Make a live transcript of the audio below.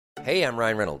Hey, I'm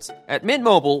Ryan Reynolds. At Mint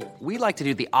Mobile, we like to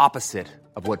do the opposite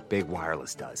of what Big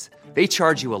Wireless does. They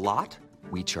charge you a lot,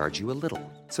 we charge you a little.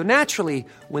 So naturally,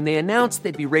 when they announced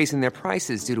they'd be raising their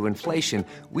prices due to inflation,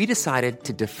 we decided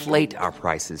to deflate our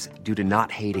prices due to not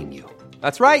hating you.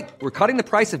 That's right. We're cutting the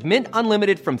price of Mint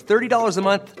Unlimited from $30 a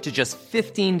month to just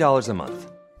 $15 a month.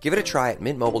 Give it a try at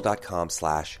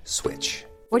mintmobile.com/switch.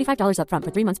 $45 up front for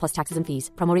 3 months plus taxes and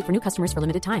fees. Promo rate for new customers for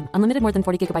limited time. Unlimited more than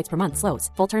 40 gigabytes per month slows.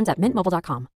 Full terms at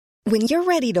mintmobile.com. When you're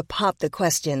ready to pop the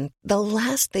question, the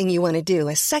last thing you want to do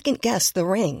is second-guess the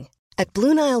ring. At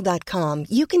BlueNile.com,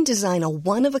 you can design a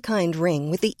one-of-a-kind ring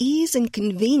with the ease and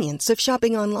convenience of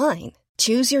shopping online.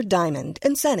 Choose your diamond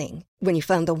and setting. When you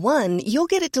find the one, you'll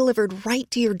get it delivered right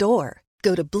to your door.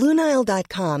 Go to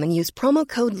BlueNile.com and use promo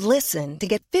code LISTEN to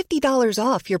get $50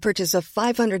 off your purchase of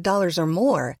 $500 or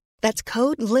more. That's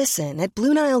code LISTEN at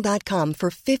BlueNile.com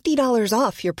for $50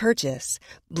 off your purchase.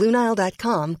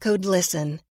 BlueNile.com, code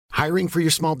LISTEN. Hiring for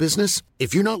your small business?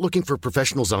 If you're not looking for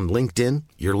professionals on LinkedIn,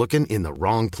 you're looking in the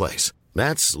wrong place.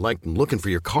 That's like looking for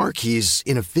your car keys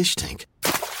in a fish tank.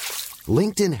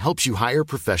 LinkedIn helps you hire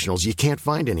professionals you can't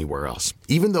find anywhere else,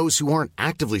 even those who aren't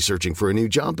actively searching for a new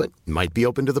job but might be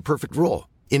open to the perfect role.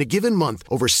 In a given month,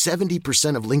 over 70%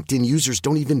 of LinkedIn users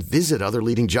don't even visit other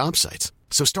leading job sites.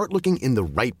 So start looking in the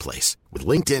right place. With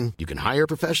LinkedIn, you can hire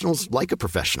professionals like a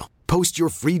professional. Post your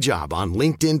free job on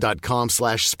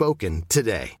linkedin.com/spoken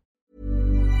today.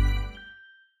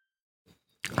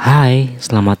 Hai,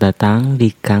 selamat datang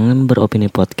di Kangen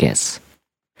Beropini Podcast.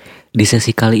 Di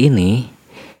sesi kali ini,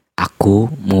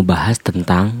 aku mau bahas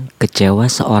tentang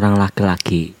kecewa seorang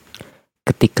laki-laki.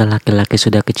 Ketika laki-laki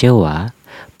sudah kecewa,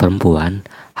 perempuan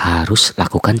harus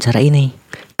lakukan cara ini.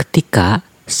 Ketika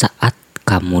saat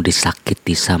kamu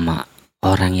disakiti sama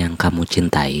orang yang kamu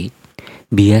cintai,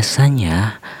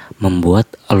 biasanya membuat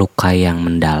luka yang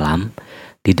mendalam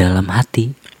di dalam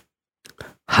hati.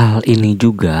 Hal ini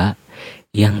juga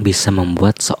yang bisa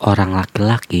membuat seorang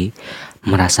laki-laki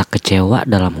merasa kecewa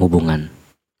dalam hubungan.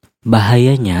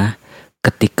 Bahayanya,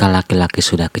 ketika laki-laki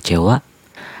sudah kecewa,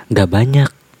 gak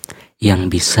banyak yang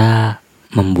bisa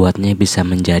membuatnya bisa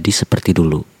menjadi seperti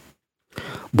dulu.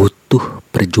 Butuh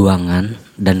perjuangan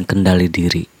dan kendali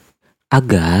diri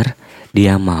agar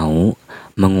dia mau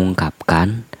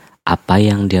mengungkapkan apa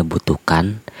yang dia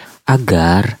butuhkan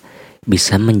agar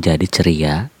bisa menjadi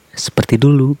ceria seperti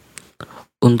dulu.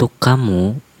 Untuk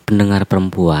kamu, pendengar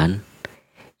perempuan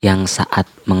yang saat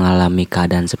mengalami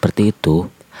keadaan seperti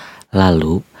itu,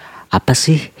 lalu apa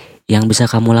sih yang bisa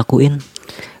kamu lakuin?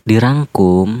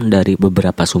 Dirangkum dari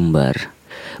beberapa sumber.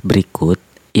 Berikut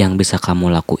yang bisa kamu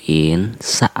lakuin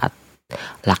saat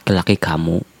laki-laki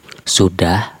kamu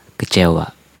sudah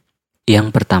kecewa.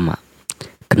 Yang pertama,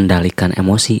 kendalikan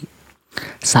emosi.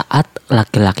 Saat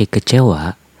laki-laki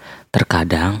kecewa,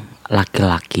 terkadang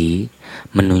laki-laki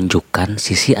menunjukkan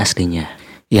sisi aslinya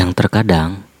yang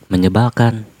terkadang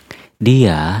menyebalkan.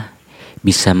 Dia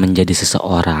bisa menjadi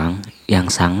seseorang yang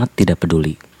sangat tidak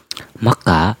peduli.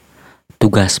 Maka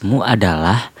tugasmu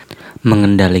adalah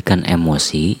mengendalikan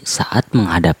emosi saat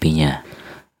menghadapinya.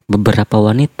 Beberapa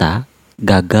wanita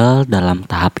gagal dalam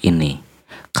tahap ini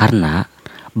karena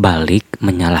balik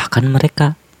menyalahkan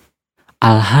mereka.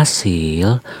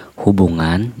 Alhasil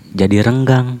hubungan jadi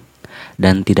renggang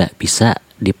dan tidak bisa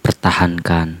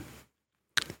dipertahankan.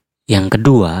 Yang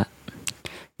kedua,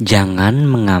 jangan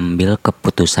mengambil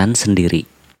keputusan sendiri.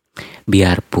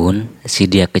 Biarpun si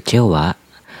dia kecewa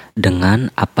dengan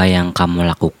apa yang kamu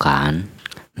lakukan,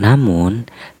 namun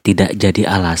tidak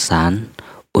jadi alasan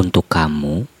untuk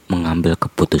kamu mengambil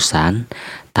keputusan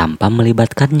tanpa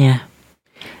melibatkannya.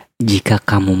 Jika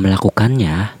kamu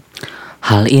melakukannya,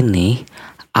 hal ini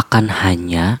akan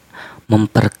hanya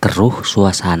memperkeruh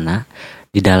suasana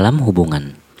di dalam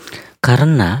hubungan.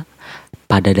 Karena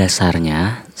pada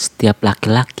dasarnya setiap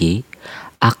laki-laki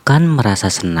akan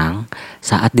merasa senang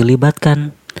saat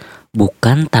dilibatkan.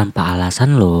 Bukan tanpa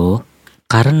alasan loh.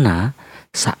 Karena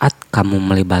saat kamu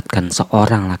melibatkan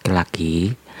seorang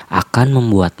laki-laki akan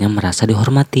membuatnya merasa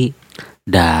dihormati.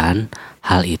 Dan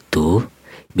hal itu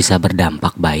bisa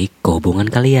berdampak baik ke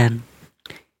hubungan kalian.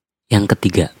 Yang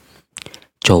ketiga,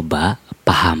 coba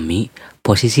pahami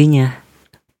posisinya.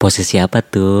 Posisi apa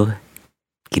tuh?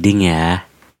 Kidding ya.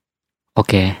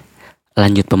 Oke,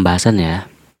 lanjut pembahasan ya.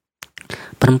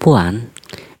 Perempuan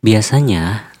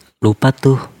biasanya lupa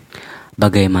tuh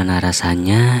bagaimana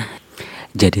rasanya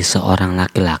jadi seorang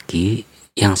laki-laki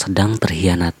yang sedang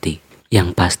terhianati. Yang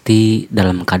pasti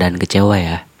dalam keadaan kecewa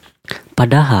ya.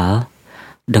 Padahal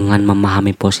dengan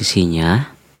memahami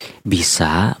posisinya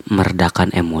bisa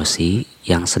meredakan emosi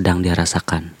yang sedang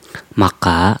dirasakan.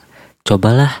 Maka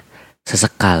cobalah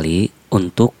sesekali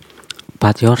untuk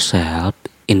Put yourself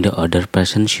in the other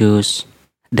person's shoes.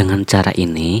 Dengan cara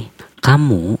ini,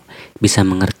 kamu bisa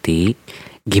mengerti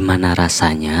gimana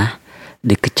rasanya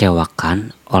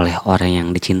dikecewakan oleh orang yang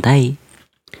dicintai.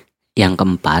 Yang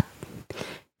keempat,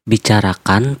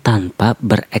 bicarakan tanpa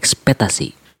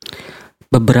berekspektasi.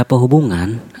 Beberapa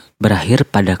hubungan berakhir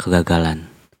pada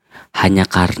kegagalan hanya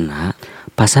karena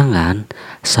pasangan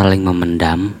saling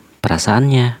memendam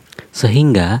perasaannya,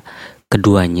 sehingga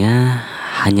keduanya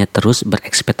hanya terus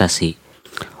berekspektasi.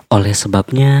 Oleh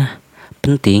sebabnya,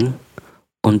 penting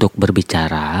untuk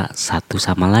berbicara satu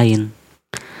sama lain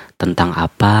tentang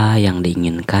apa yang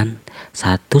diinginkan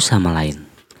satu sama lain.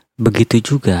 Begitu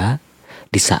juga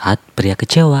di saat pria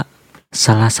kecewa.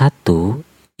 Salah satu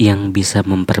yang bisa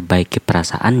memperbaiki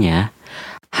perasaannya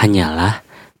hanyalah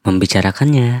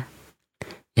membicarakannya.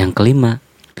 Yang kelima,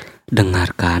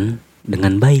 dengarkan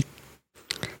dengan baik.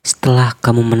 Setelah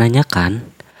kamu menanyakan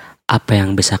apa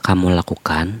yang bisa kamu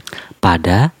lakukan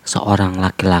pada seorang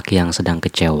laki-laki yang sedang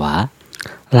kecewa,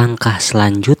 langkah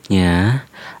selanjutnya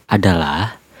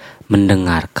adalah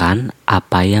mendengarkan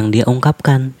apa yang dia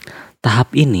ungkapkan.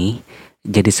 Tahap ini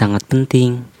jadi sangat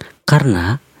penting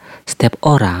karena setiap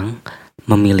orang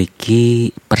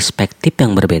memiliki perspektif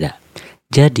yang berbeda.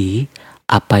 Jadi,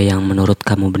 apa yang menurut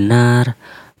kamu benar,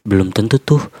 belum tentu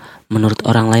tuh menurut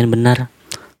orang lain benar.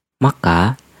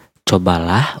 Maka,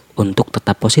 cobalah untuk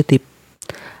tetap positif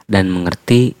dan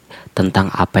mengerti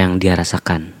tentang apa yang dia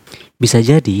rasakan. Bisa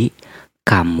jadi,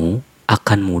 kamu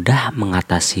akan mudah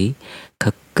mengatasi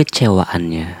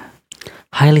kekecewaannya.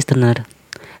 Hai listener,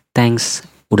 thanks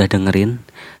udah dengerin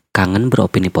Kangen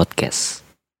Beropini Podcast.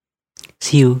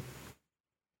 See you.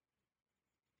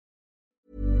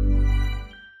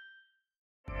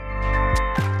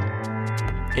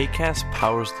 Acast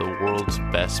powers the world's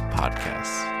best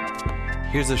podcasts.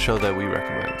 Here's a show that we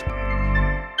recommend.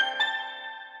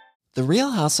 The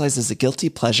Real Housewives is a guilty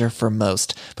pleasure for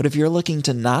most, but if you're looking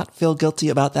to not feel guilty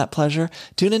about that pleasure,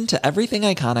 tune in to Everything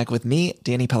Iconic with me,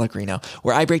 Danny Pellegrino,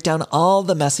 where I break down all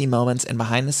the messy moments and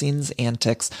behind-the-scenes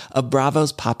antics of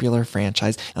Bravo's popular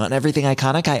franchise. And on Everything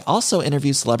Iconic, I also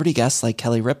interview celebrity guests like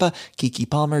Kelly Ripa, Keke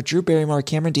Palmer, Drew Barrymore,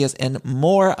 Cameron Diaz, and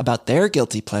more about their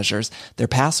guilty pleasures, their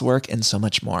past work, and so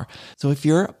much more. So if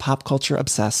you're pop culture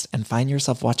obsessed and find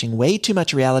yourself watching way too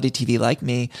much reality TV like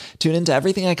me, tune in to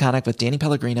Everything Iconic with Danny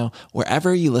Pellegrino,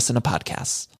 wherever you listen to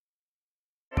podcasts.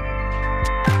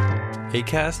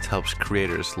 Acast helps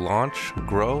creators launch,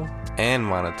 grow, and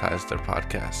monetize their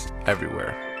podcasts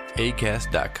everywhere.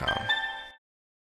 Acast.com.